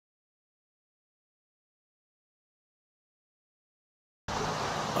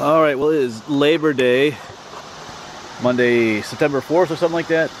Alright, well, it is Labor Day, Monday, September 4th or something like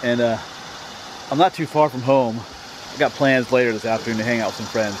that, and I'm not too far from home. I got plans later this afternoon to hang out with some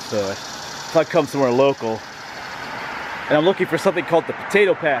friends, so I thought I'd come somewhere local. And I'm looking for something called the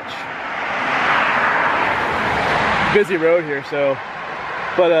Potato Patch. Busy road here, so,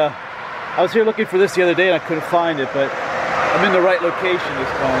 but I was here looking for this the other day and I couldn't find it, but I'm in the right location this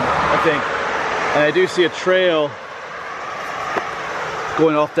time, I think. And I do see a trail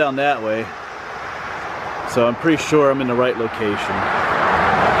going off down that way, so I'm pretty sure I'm in the right location.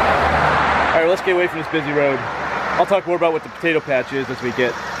 Alright, let's get away from this busy road. I'll talk more about what the Potato Patch is as we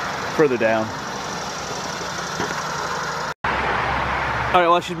get further down. Alright,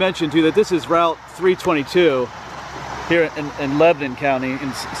 well, I should mention too that this is Route 322 here in Lebanon County,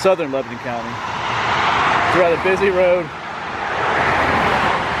 in southern Lebanon County. It's a rather busy road,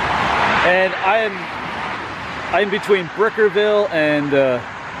 and I'm between Brickerville and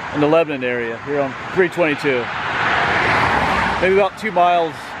in the Lebanon area here on 322. Maybe about 2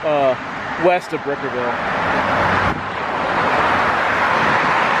 miles west of Brickerville.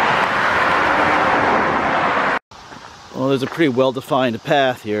 Well, there's a pretty well-defined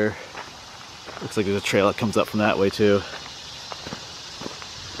path here. Looks like there's a trail that comes up from that way too.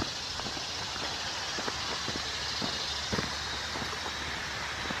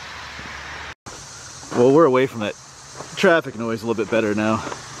 Well, we're away from that traffic noise a little bit better now.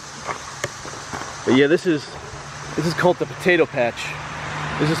 But yeah, this is called the Potato Patch.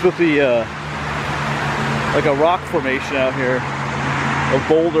 This is supposed to be like a rock formation out here of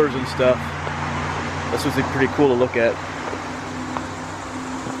boulders and stuff. That's supposed to be pretty cool to look at.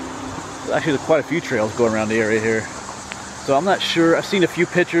 Actually, there's quite a few trails going around the area here. So I'm not sure. I've seen a few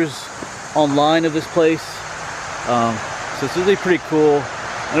pictures online of this place. So it's really pretty cool.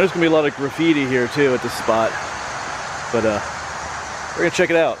 And there's gonna be a lot of graffiti here too at this spot. But we're gonna check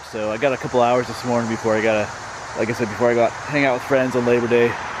it out. So I got a couple hours this morning before I gotta, like I said, before I go out hang out with friends on Labor Day.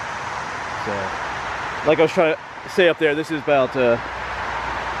 So, like I was trying to say up there, this is about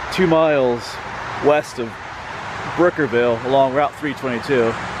 2 miles west of Brickerville along Route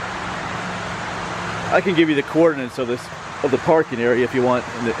 322. I can give you the coordinates of the parking area if you want,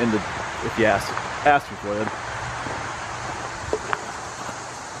 if you ask me for them.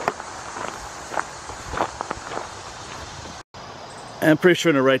 I'm pretty sure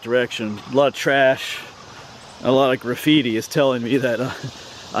in the right direction. A lot of trash, a lot of graffiti is telling me that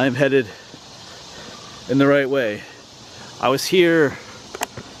I am headed in the right way. I was here,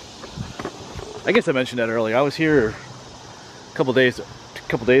 I guess I mentioned that earlier. I was here a couple days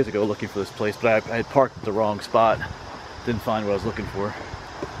ago looking for this place, but I had parked at the wrong spot. Didn't find what I was looking for.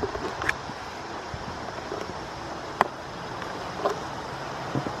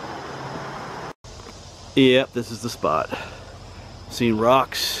 Yep, this is the spot. Seen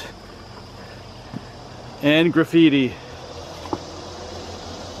rocks and graffiti.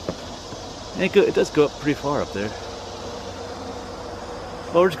 It does go up pretty far up there.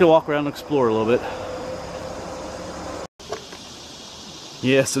 Well, we're just gonna walk around and explore a little bit.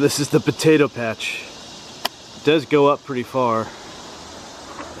 Yeah, so this is the Potato Patch. It does go up pretty far.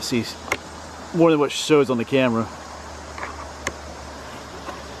 I see more than what shows on the camera.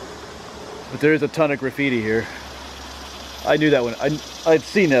 But there is a ton of graffiti here. I knew that when I'd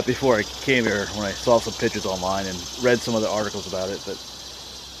seen that before I came here, when I saw some pictures online and read some other articles about it, but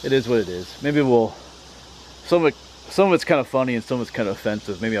it is what it is. Maybe some of it's kind of funny and some of it's kind of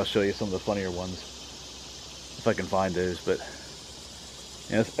offensive. Maybe I'll show you some of the funnier ones if I can find those, but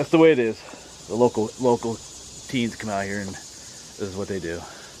yeah, that's the way it is. The local teens come out here and this is what they do.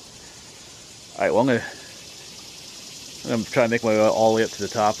 Alright, well, I'm gonna try to make my way all the way up to the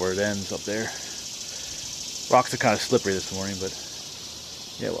top where it ends up there. Rocks are kind of slippery this morning, but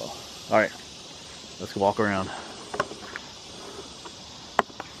yeah, well. Alright, let's go walk around.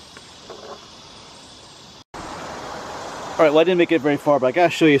 Alright, well, I didn't make it very far, but I gotta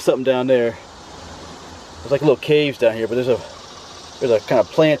show you something down there. There's like little caves down here, but there's a kind of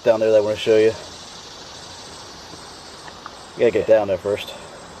plant down there that I want to show you. You gotta get down there first.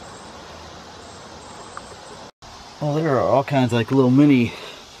 Well, there are all kinds of like little mini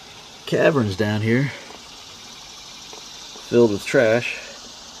caverns down here, filled with trash.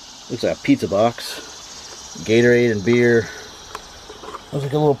 Looks like a pizza box, Gatorade and beer. Looks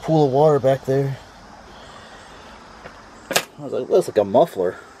like a little pool of water back there. I was like, looks like a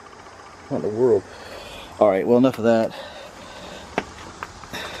muffler. What in the world? Alright, well, enough of that.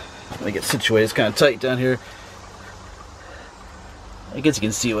 Let me get situated. It's kind of tight down here. I guess you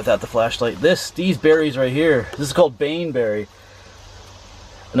can see it without the flashlight. These berries right here, this is called baneberry.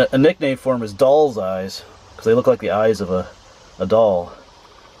 And a nickname for them is doll's eyes, because they look like the eyes of a doll.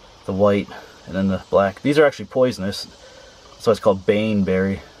 the white and then the black. These are actually poisonous, so it's called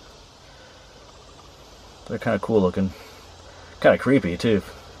baneberry. They're kind of cool looking, kind of creepy too.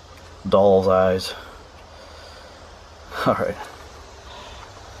 Doll's eyes. All right.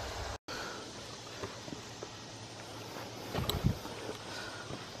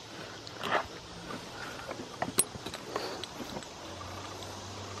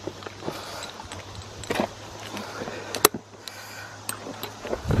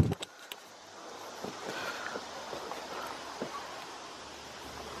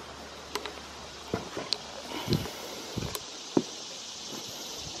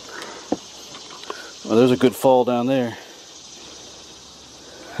 Well, there's a good fall down there.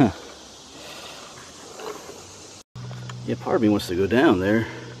 Huh. Yeah, part of me wants to go down there.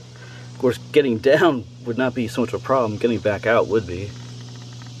 Of course, getting down would not be so much of a problem. Getting back out would be.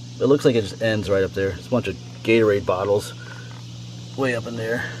 But it looks like it just ends right up there. There's a bunch of Gatorade bottles way up in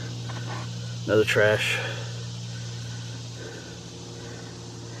there. Another trash.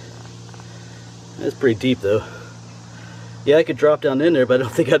 That's pretty deep though. Yeah, I could drop down in there, but I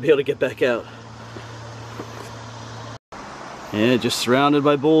don't think I'd be able to get back out. Yeah, just surrounded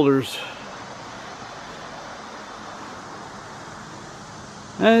by boulders.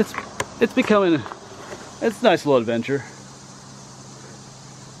 And it's becoming, it's a nice little adventure.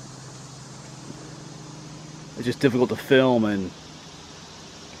 It's just difficult to film and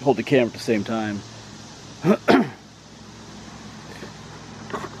hold the camera at the same time.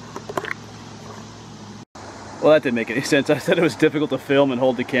 Well, that didn't make any sense. I said it was difficult to film and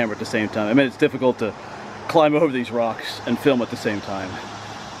hold the camera at the same time. I mean, it's difficult to climb over these rocks and film at the same time.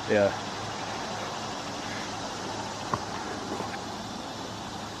 Yeah.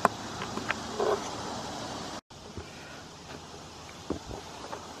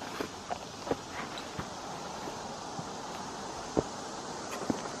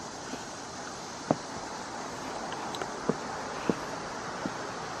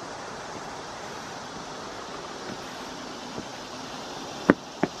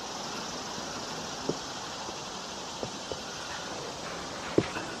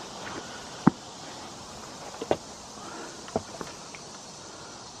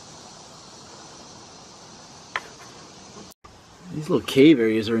 These little cave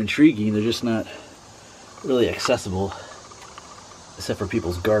areas are intriguing. They're just not really accessible, except for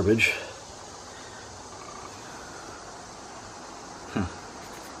people's garbage. Huh.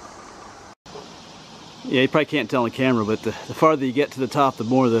 Yeah, you probably can't tell on camera, but the farther you get to the top, the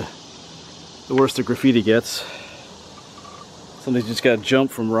more the worse the graffiti gets. Somebody's just got to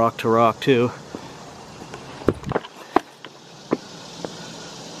jump from rock to rock too.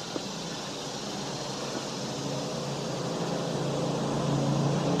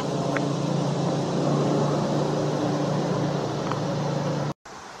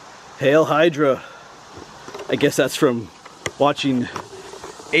 Hail Hydra. I guess that's from watching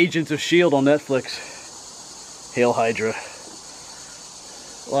Agents of S.H.I.E.L.D. on Netflix. Hail Hydra.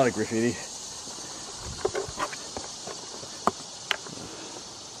 A lot of graffiti.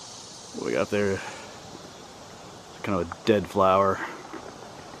 What we got there? Kind of a dead flower.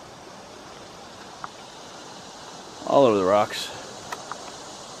 All over the rocks.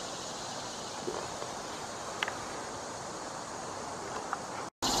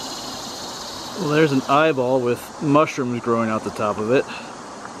 Well, there's an eyeball with mushrooms growing out the top of it.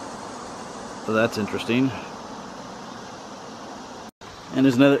 So that's interesting. And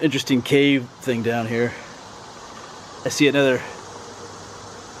there's another interesting cave thing down here. I see another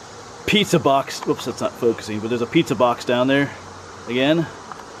pizza box. Whoops, that's not focusing, but there's a pizza box down there again.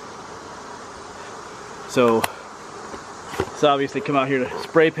 So it's obvious they come out here to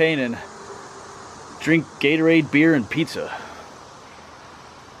spray paint and drink Gatorade, beer, and pizza.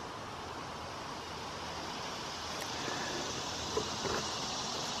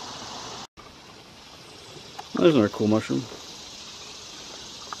 There's another cool mushroom.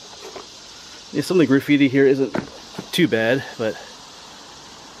 Yeah, some of the graffiti here isn't too bad, but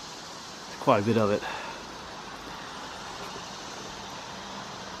quite a bit of it.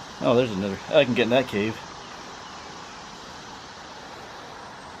 Oh, there's another. I can get in that cave.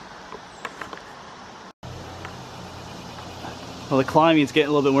 Well, the climbing's getting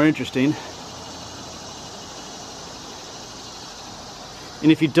a little bit more interesting.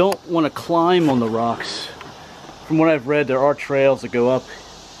 And if you don't want to climb on the rocks, from what I've read, there are trails that go up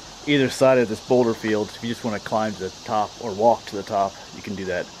either side of this boulder field. If you just want to climb to the top or walk to the top, you can do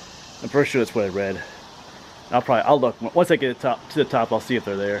that. I'm pretty sure that's what I read. I'll look once I get to the top. I'll see if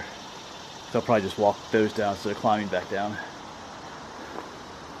they're there. So I'll probably just walk those down instead of climbing back down.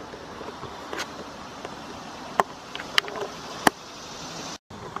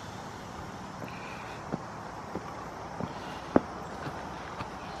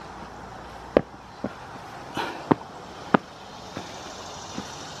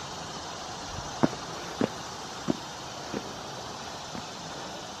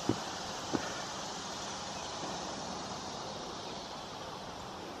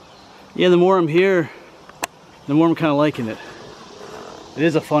 Yeah, the more I'm here, the more I'm kind of liking it. It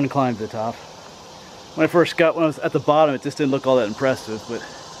is a fun climb to the top. When I was at the bottom, it just didn't look all that impressive, but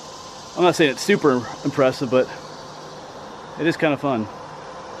I'm not saying it's super impressive, but it is kind of fun.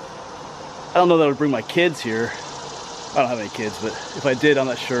 I don't know that I would bring my kids here. I don't have any kids, but if I did, I'm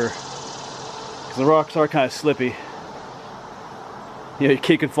not sure. Because the rocks are kind of slippy. You know, your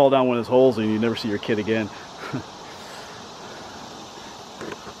kid could fall down one of those holes and you never see your kid again.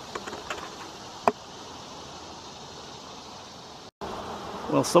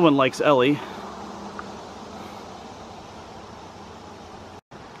 Well, someone likes Ellie.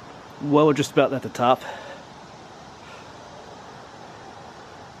 Well, we're just about at the top.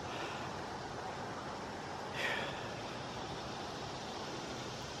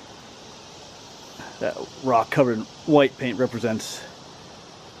 That rock covered in white paint represents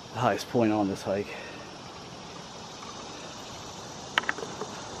the highest point on this hike.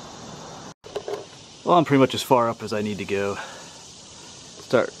 Well, I'm pretty much as far up as I need to go.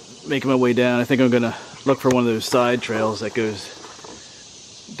 Start making my way down. I think I'm gonna look for one of those side trails that goes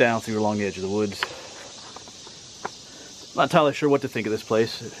down through along the edge of the woods. Not entirely sure what to think of this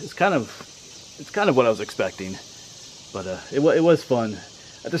place. It's kind of what I was expecting, but it was fun.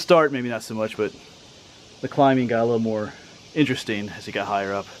 At the start, maybe not so much, but the climbing got a little more interesting as you got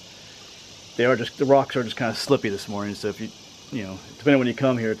higher up. The rocks are just kind of slippy this morning, so if you know, depending on when you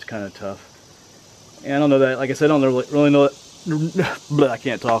come here, it's kind of tough. And I don't know that, like I said, I don't really know that, I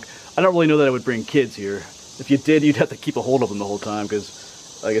can't talk. I don't really know that I would bring kids here. If you did, you'd have to keep a hold of them the whole time,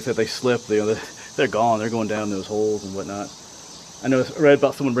 because, like I said, they slip, they're gone, they're going down those holes and whatnot. I read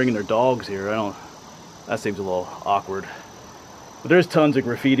about someone bringing their dogs here. That seems a little awkward. But there's tons of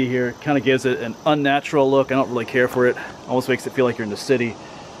graffiti here. It kind of gives it an unnatural look. I don't really care for it. Almost makes it feel like you're in the city.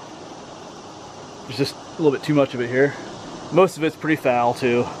 There's just a little bit too much of it here. Most of it's pretty foul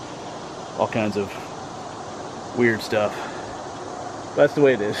too. All kinds of weird stuff. But that's the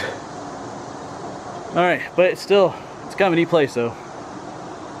way it is. Alright, but it's kind of a neat place though.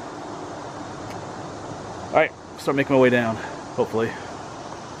 Alright, start making my way down, hopefully.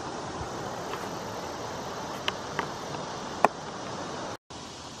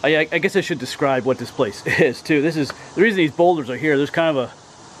 I guess I should describe what this place is too. The reason these boulders are here, there's kind of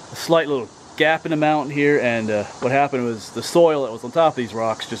a slight little gap in the mountain here, and what happened was the soil that was on top of these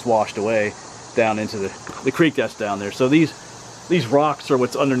rocks just washed away down into the creek that's down there. So these rocks are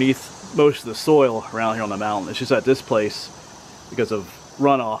what's underneath most of the soil around here on the mountain. It's just at this place, because of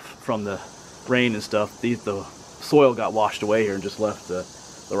runoff from the rain and stuff, the soil got washed away here and just left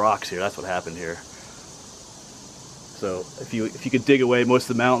the rocks here. That's what happened here. So if you could dig away most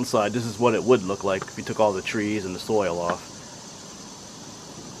of the mountainside, this is what it would look like if you took all the trees and the soil off.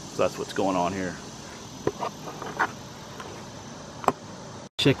 So that's what's going on here.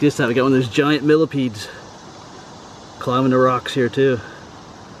 Check this out, we got one of those giant millipedes climbing the rocks here too.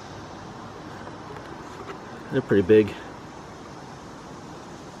 They're pretty big.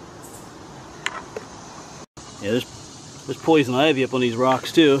 Yeah, there's poison ivy up on these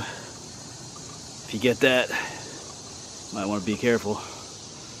rocks too. If you get that, might want to be careful.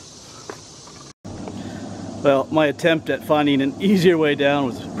 Well, my attempt at finding an easier way down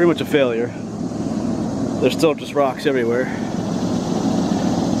was pretty much a failure. There's still just rocks everywhere.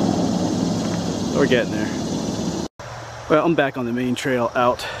 We're getting there. Well, I'm back on the main trail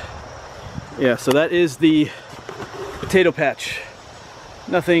out. Yeah, so that is the potato patch.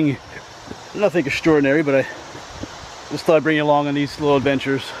 Nothing extraordinary, but I just thought I'd bring you along on these little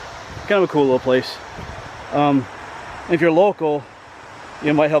adventures. Kind of a cool little place. If you're local,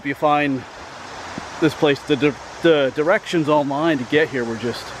 it might help you find this place. The directions online to get here were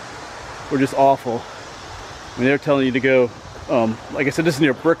just awful. I mean, they're telling you to go, like I said, this is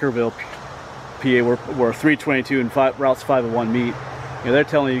near Brickerville, PA, where 322 and routes 501 meet. You know, they're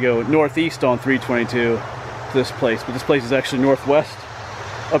telling you to go northeast on 322 to this place, but this place is actually northwest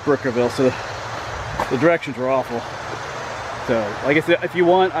of Brickerville, so the directions were awful. So, like I said, if you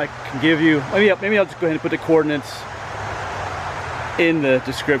want, I can give you, maybe I'll just go ahead and put the coordinates in the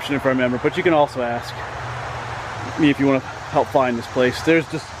description if I remember, but you can also ask me if you want to help find this place. There's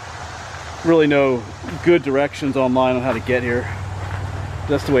just really no good directions online on how to get here.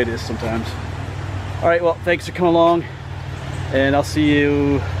 That's the way it is sometimes. Alright, well, thanks for coming along, and I'll see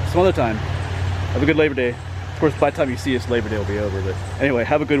you some other time. Have a good Labor Day. Of course, by the time you see us, Labor Day will be over, but anyway,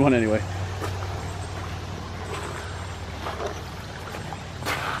 have a good one anyway.